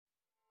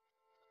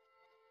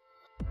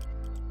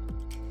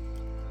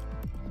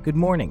Good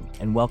morning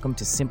and welcome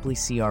to Simply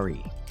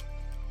CRE.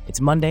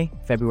 It's Monday,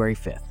 February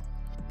 5th.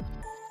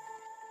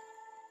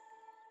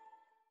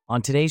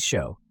 On today's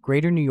show,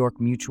 Greater New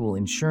York Mutual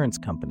Insurance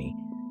Company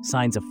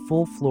signs a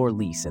full-floor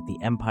lease at the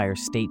Empire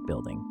State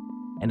Building,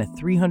 and a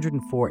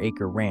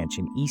 304-acre ranch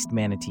in East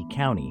Manatee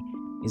County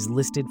is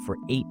listed for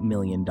 $8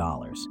 million.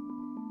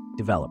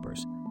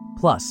 Developers.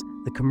 Plus,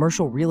 the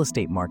commercial real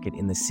estate market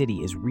in the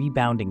city is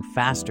rebounding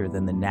faster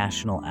than the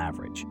national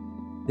average.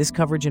 This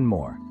coverage and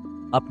more,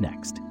 up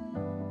next.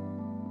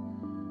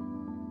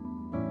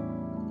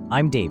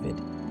 I'm David,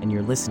 and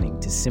you're listening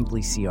to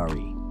Simply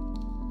CRE.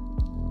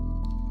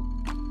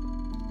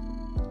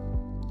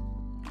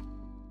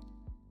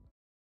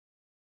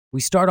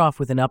 We start off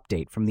with an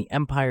update from the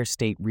Empire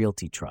State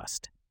Realty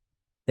Trust.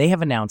 They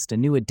have announced a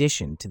new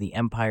addition to the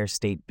Empire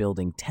State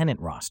Building tenant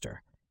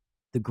roster,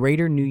 the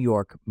Greater New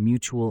York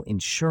Mutual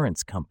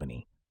Insurance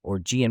Company, or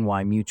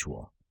GNY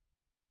Mutual.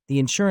 The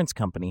insurance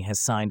company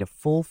has signed a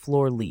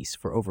full-floor lease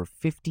for over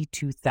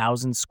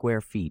 52,000 square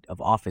feet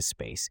of office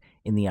space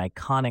in the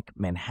iconic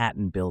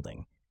Manhattan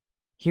building.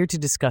 Here to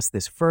discuss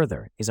this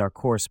further is our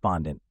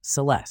correspondent,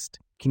 Celeste.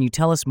 Can you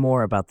tell us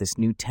more about this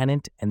new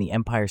tenant and the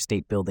Empire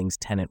State Building's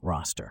tenant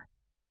roster?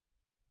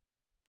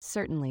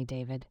 Certainly,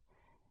 David.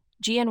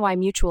 GNY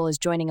Mutual is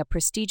joining a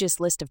prestigious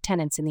list of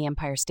tenants in the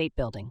Empire State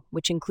Building,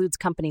 which includes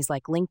companies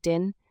like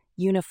LinkedIn,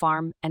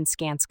 Unifarm, and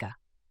Skanska.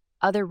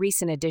 Other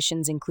recent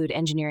additions include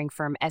engineering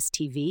firm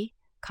STV,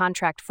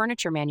 contract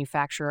furniture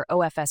manufacturer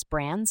OFS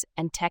Brands,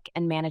 and tech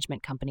and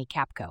management company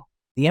Capco.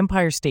 The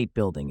Empire State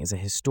Building is a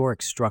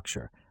historic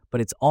structure,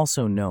 but it's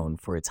also known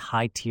for its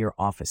high-tier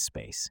office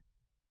space.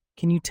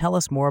 Can you tell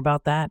us more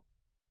about that?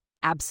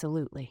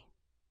 Absolutely.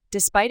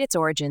 Despite its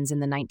origins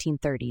in the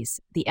 1930s,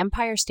 the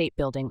Empire State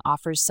Building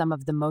offers some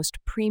of the most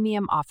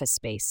premium office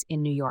space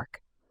in New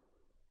York.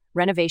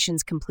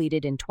 Renovations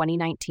completed in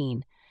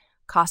 2019,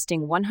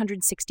 costing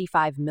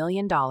 $165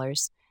 million,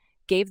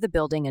 gave the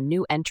building a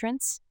new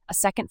entrance, a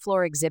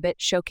second-floor exhibit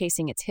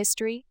showcasing its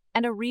history,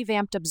 and a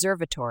revamped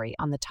observatory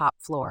on the top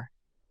floor.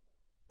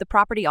 The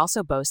property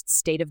also boasts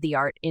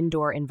state-of-the-art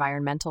indoor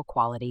environmental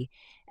quality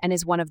and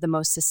is one of the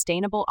most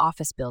sustainable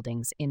office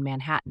buildings in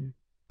Manhattan.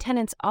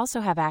 Tenants also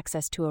have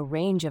access to a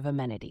range of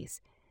amenities,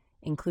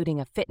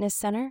 including a fitness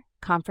center,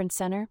 conference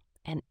center,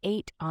 and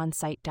 8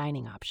 on-site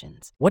dining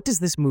options. What does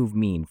this move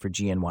mean for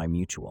GNY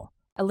Mutual?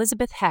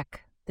 Elizabeth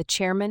Heck, the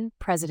chairman,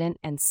 president,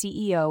 and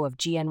CEO of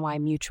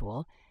GNY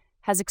Mutual,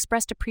 has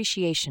expressed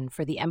appreciation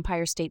for the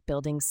Empire State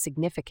Building's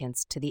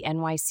significance to the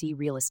NYC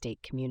real estate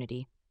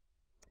community.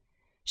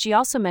 She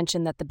also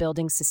mentioned that the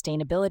building's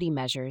sustainability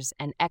measures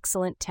and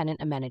excellent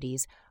tenant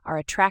amenities are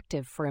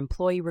attractive for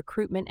employee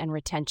recruitment and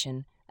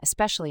retention,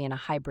 especially in a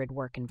hybrid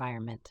work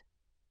environment.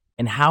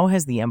 And how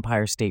has the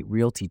Empire State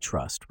Realty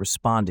Trust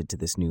responded to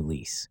this new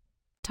lease?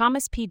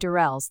 Thomas P.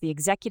 Durrells, the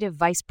executive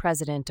vice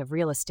president of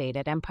real estate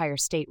at Empire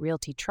State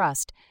Realty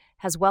Trust,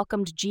 has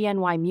welcomed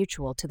GNY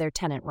Mutual to their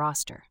tenant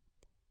roster.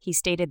 He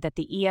stated that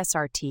the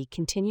ESRT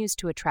continues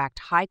to attract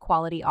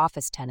high-quality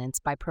office tenants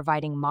by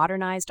providing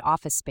modernized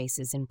office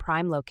spaces in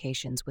prime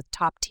locations with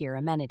top-tier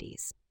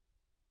amenities.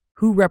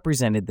 Who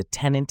represented the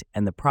tenant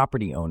and the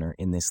property owner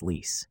in this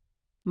lease?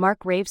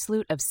 Mark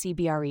Ravesloot of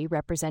CBRE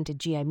represented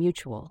GI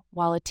Mutual,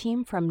 while a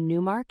team from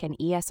Newmark and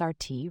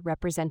ESRT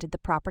represented the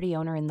property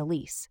owner in the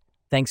lease.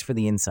 Thanks for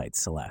the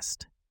insights,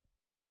 Celeste.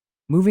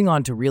 Moving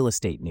on to real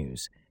estate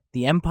news,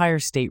 the Empire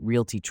State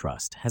Realty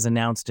Trust has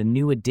announced a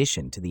new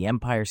addition to the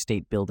Empire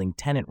State Building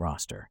tenant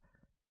roster,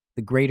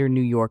 the Greater New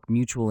York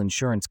Mutual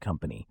Insurance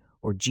Company,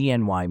 or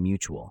GNY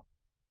Mutual.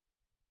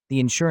 The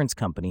insurance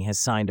company has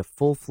signed a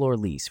full-floor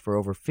lease for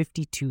over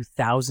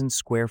 52,000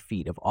 square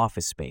feet of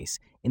office space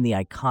in the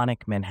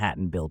iconic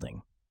Manhattan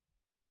building.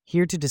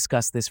 Here to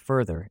discuss this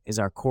further is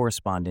our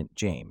correspondent,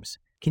 James.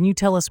 Can you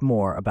tell us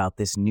more about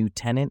this new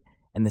tenant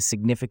and the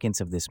significance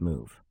of this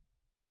move?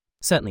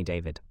 Certainly,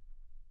 David.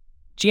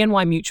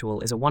 GNY Mutual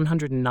is a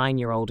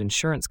 109-year-old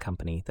insurance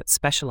company that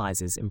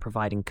specializes in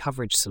providing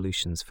coverage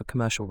solutions for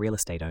commercial real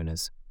estate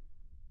owners.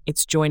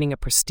 It's joining a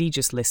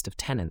prestigious list of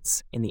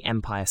tenants in the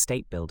Empire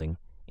State Building,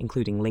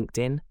 including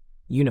LinkedIn,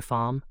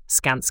 Unifarm,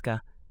 Skanska,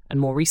 and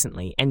more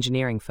recently,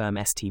 engineering firm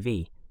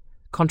STV,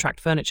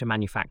 contract furniture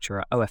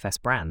manufacturer OFS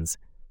Brands,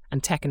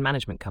 and tech and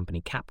management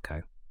company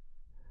Capco.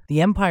 The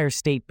Empire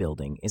State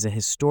Building is a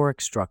historic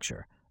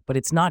structure, but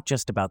it's not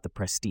just about the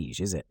prestige,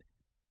 is it?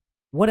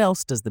 What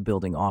else does the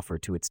building offer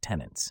to its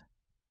tenants?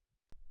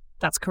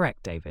 That's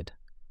correct, David.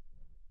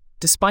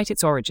 Despite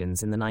its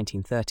origins in the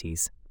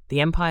 1930s,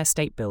 the Empire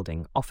State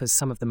Building offers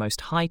some of the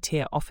most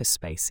high-tier office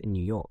space in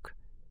New York.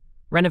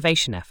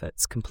 Renovation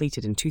efforts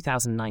completed in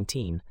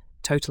 2019,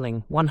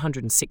 totaling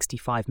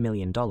 $165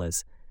 million,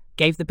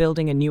 gave the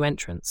building a new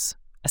entrance,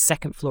 a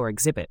second-floor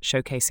exhibit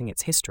showcasing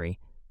its history,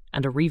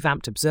 and a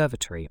revamped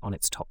observatory on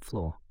its top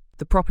floor.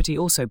 The property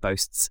also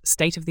boasts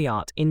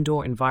state-of-the-art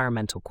indoor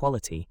environmental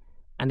quality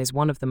and is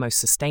one of the most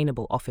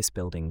sustainable office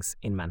buildings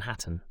in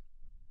Manhattan.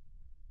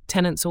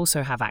 Tenants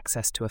also have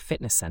access to a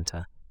fitness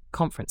center,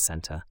 conference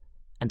center,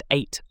 and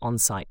 8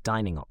 on-site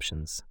dining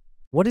options.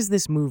 What does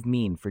this move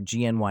mean for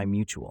GNY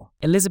Mutual?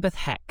 Elizabeth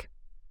Heck,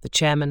 the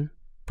chairman,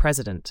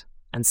 president,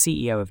 and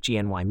CEO of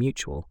GNY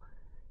Mutual,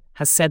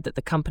 has said that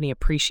the company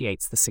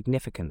appreciates the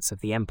significance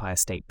of the Empire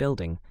State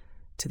Building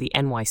to the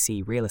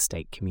NYC real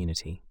estate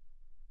community.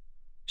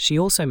 She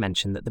also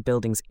mentioned that the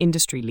building's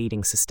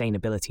industry-leading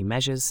sustainability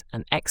measures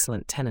and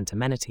excellent tenant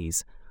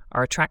amenities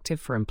are attractive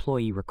for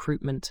employee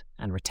recruitment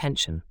and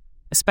retention,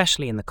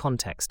 especially in the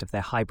context of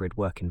their hybrid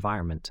work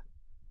environment.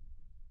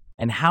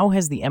 And how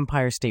has the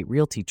Empire State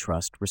Realty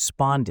Trust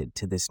responded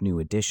to this new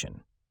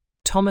addition?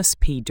 Thomas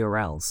P.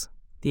 Durrells,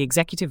 the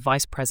executive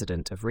vice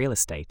president of real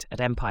estate at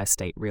Empire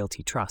State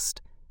Realty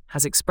Trust,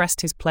 has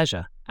expressed his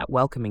pleasure at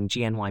welcoming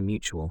GNY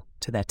Mutual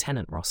to their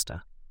tenant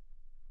roster.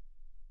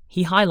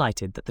 He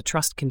highlighted that the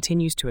trust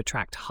continues to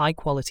attract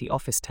high-quality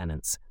office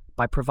tenants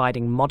by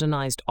providing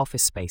modernized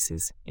office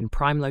spaces in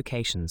prime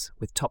locations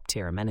with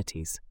top-tier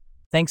amenities.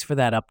 Thanks for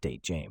that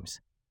update, James.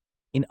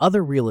 In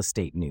other real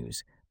estate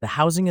news, the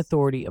Housing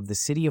Authority of the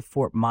City of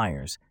Fort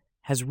Myers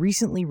has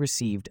recently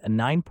received a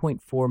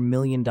 $9.4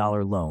 million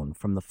loan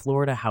from the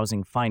Florida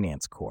Housing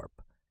Finance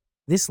Corp.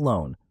 This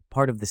loan,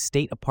 part of the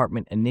State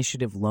Apartment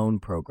Initiative Loan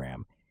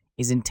Program,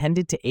 is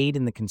intended to aid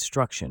in the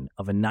construction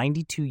of a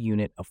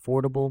 92-unit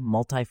affordable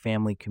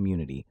multifamily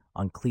community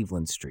on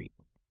Cleveland Street.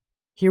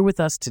 Here with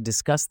us to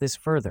discuss this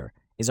further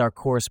is our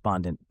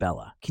correspondent,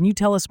 Bella. Can you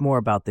tell us more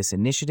about this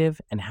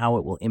initiative and how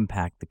it will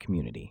impact the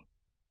community?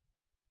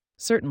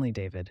 Certainly,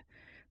 David.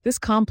 This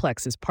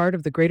complex is part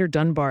of the Greater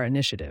Dunbar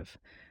Initiative,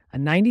 a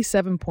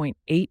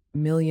 $97.8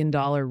 million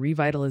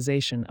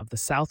revitalization of the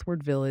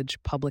Southward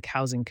Village public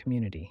housing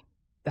community.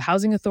 The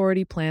Housing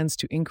Authority plans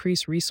to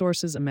increase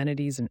resources,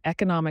 amenities, and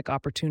economic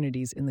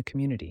opportunities in the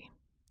community.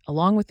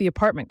 Along with the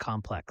apartment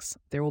complex,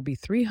 there will be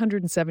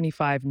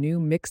 375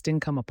 new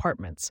mixed-income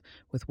apartments,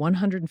 with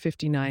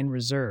 159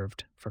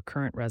 reserved for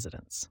current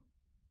residents.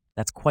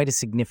 That's quite a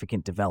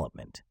significant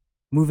development.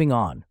 Moving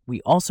on, we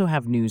also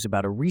have news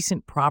about a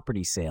recent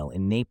property sale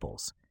in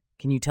Naples.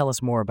 Can you tell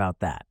us more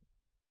about that?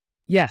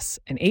 Yes,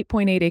 an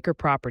 8.8-acre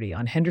property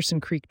on Henderson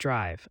Creek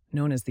Drive,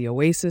 known as the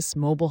Oasis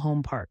Mobile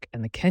Home Park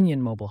and the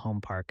Kenyon Mobile Home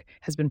Park,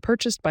 has been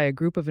purchased by a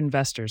group of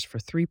investors for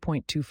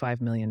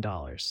 $3.25 million.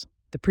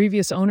 The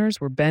previous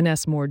owners were Ben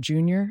S. Moore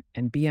Jr.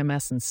 and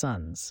BMS and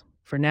Sons.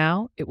 For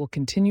now, it will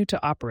continue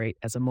to operate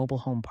as a mobile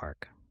home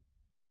park.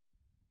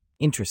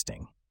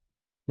 Interesting.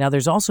 Now,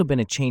 there's also been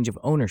a change of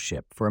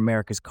ownership for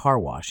America's Car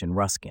Wash in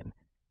Ruskin.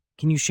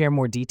 Can you share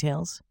more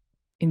details?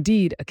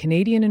 Indeed, a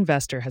Canadian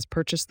investor has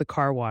purchased the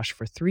car wash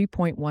for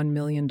 $3.1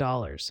 million,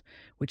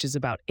 which is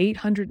about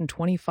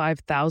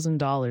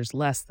 $825,000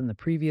 less than the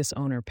previous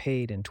owner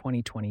paid in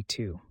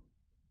 2022.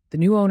 The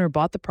new owner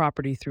bought the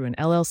property through an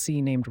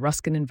LLC named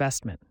Ruskin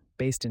Investment,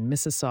 based in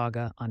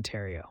Mississauga,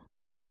 Ontario.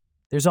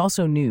 There's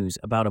also news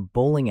about a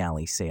bowling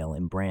alley sale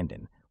in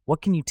Brandon.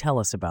 What can you tell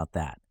us about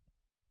that?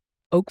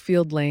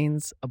 Oakfield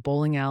Lanes, a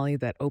bowling alley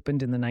that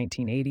opened in the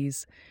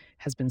 1980s,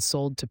 has been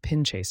sold to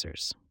Pin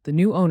Chasers. The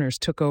new owners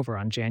took over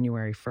on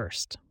January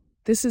 1st.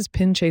 This is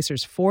Pin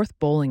Chasers' fourth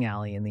bowling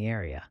alley in the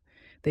area.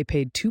 They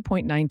paid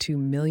 $2.92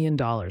 million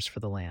for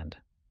the land.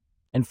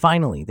 And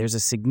finally, there's a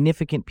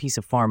significant piece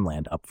of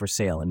farmland up for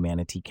sale in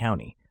Manatee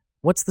County.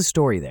 What's the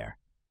story there?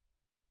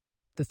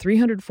 The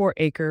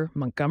 304-acre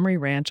Montgomery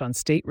Ranch on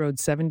State Road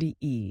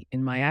 70E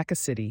in Mayaca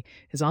City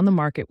is on the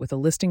market with a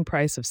listing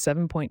price of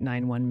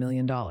 $7.91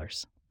 million.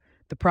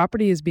 The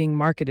property is being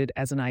marketed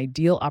as an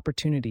ideal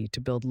opportunity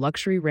to build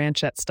luxury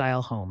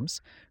ranchette-style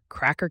homes,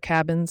 cracker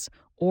cabins,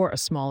 or a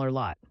smaller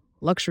lot,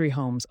 luxury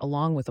homes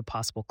along with a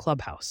possible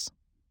clubhouse.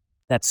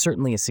 That's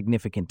certainly a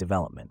significant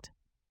development.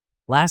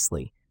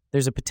 Lastly,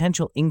 there's a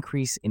potential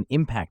increase in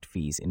impact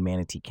fees in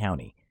Manatee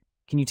County.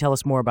 Can you tell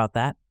us more about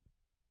that?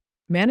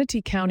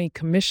 Manatee County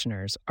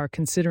commissioners are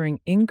considering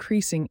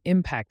increasing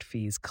impact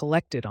fees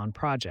collected on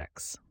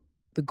projects.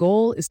 The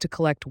goal is to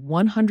collect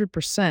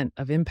 100%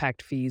 of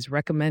impact fees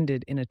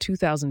recommended in a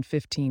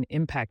 2015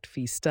 impact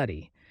fee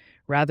study,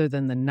 rather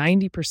than the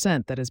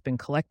 90% that has been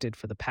collected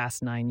for the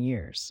past 9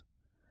 years.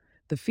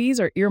 The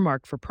fees are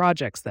earmarked for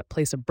projects that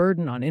place a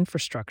burden on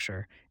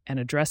infrastructure and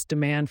address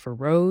demand for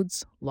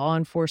roads, law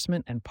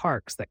enforcement, and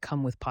parks that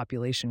come with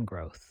population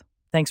growth.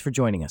 Thanks for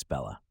joining us,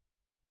 Bella.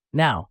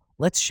 Now,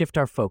 let's shift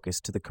our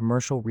focus to the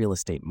commercial real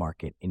estate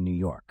market in New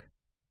York.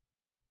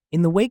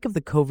 In the wake of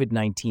the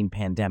COVID-19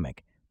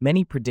 pandemic,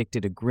 many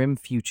predicted a grim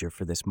future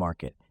for this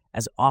market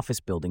as office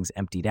buildings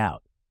emptied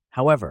out.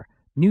 However,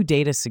 new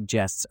data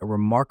suggests a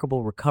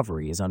remarkable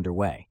recovery is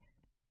underway.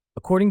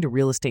 According to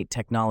real estate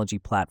technology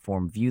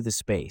platform View the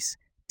Space,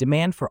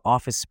 demand for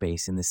office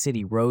space in the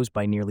city rose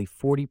by nearly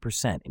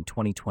 40% in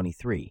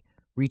 2023,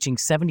 reaching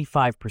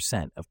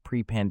 75% of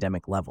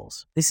pre-pandemic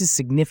levels. This is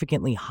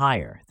significantly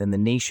higher than the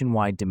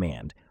nationwide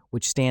demand,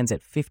 which stands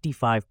at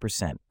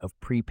 55% of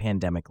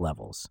pre-pandemic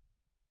levels.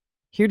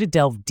 Here to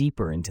delve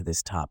deeper into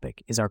this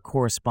topic is our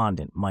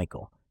correspondent,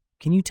 Michael.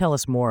 Can you tell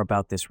us more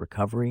about this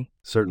recovery?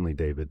 Certainly,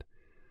 David.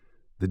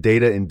 The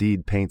data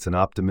indeed paints an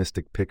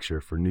optimistic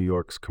picture for New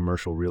York's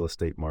commercial real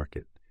estate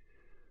market.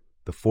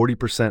 The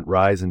 40%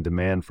 rise in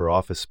demand for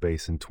office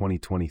space in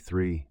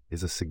 2023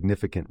 is a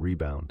significant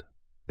rebound,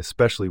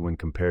 especially when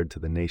compared to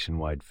the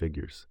nationwide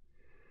figures.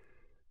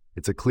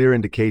 It's a clear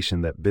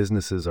indication that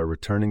businesses are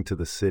returning to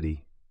the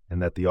city and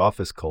that the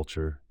office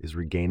culture is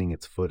regaining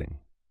its footing.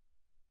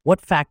 What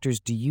factors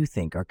do you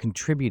think are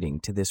contributing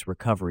to this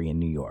recovery in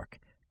New York,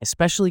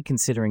 especially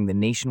considering the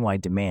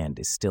nationwide demand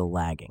is still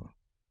lagging?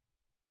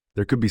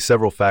 There could be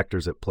several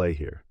factors at play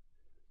here.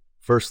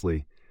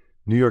 Firstly,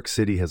 New York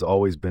City has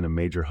always been a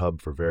major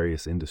hub for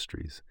various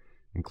industries,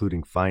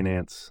 including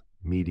finance,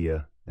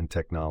 media, and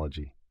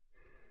technology.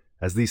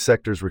 As these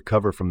sectors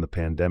recover from the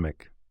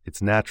pandemic,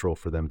 it's natural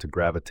for them to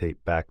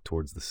gravitate back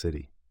towards the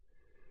city.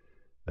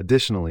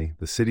 Additionally,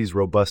 the city's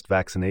robust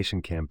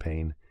vaccination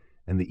campaign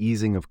and the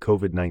easing of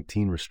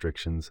COVID-19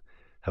 restrictions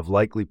have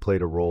likely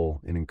played a role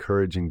in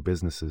encouraging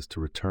businesses to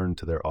return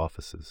to their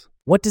offices.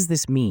 What does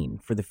this mean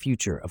for the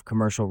future of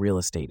commercial real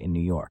estate in New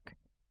York?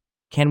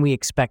 Can we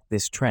expect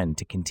this trend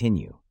to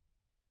continue?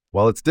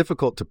 While it's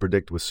difficult to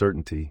predict with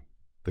certainty,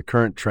 the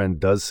current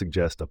trend does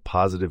suggest a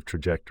positive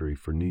trajectory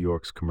for New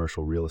York's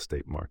commercial real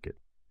estate market.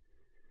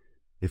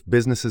 If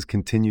businesses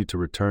continue to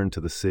return to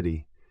the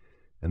city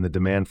and the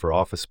demand for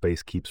office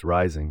space keeps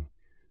rising,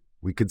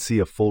 we could see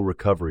a full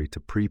recovery to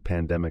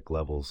pre-pandemic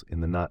levels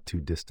in the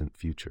not-too-distant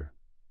future.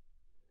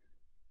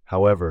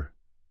 However,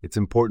 it's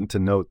important to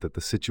note that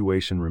the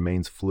situation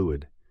remains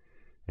fluid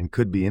and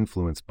could be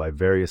influenced by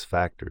various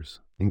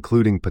factors,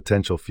 including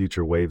potential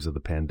future waves of the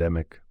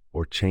pandemic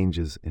or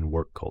changes in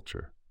work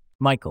culture.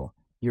 Michael,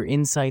 your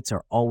insights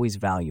are always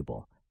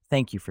valuable.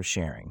 Thank you for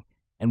sharing.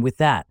 And with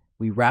that,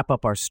 we wrap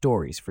up our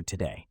stories for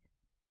today.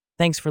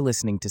 Thanks for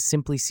listening to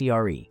Simply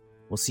CRE.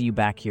 We'll see you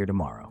back here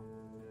tomorrow.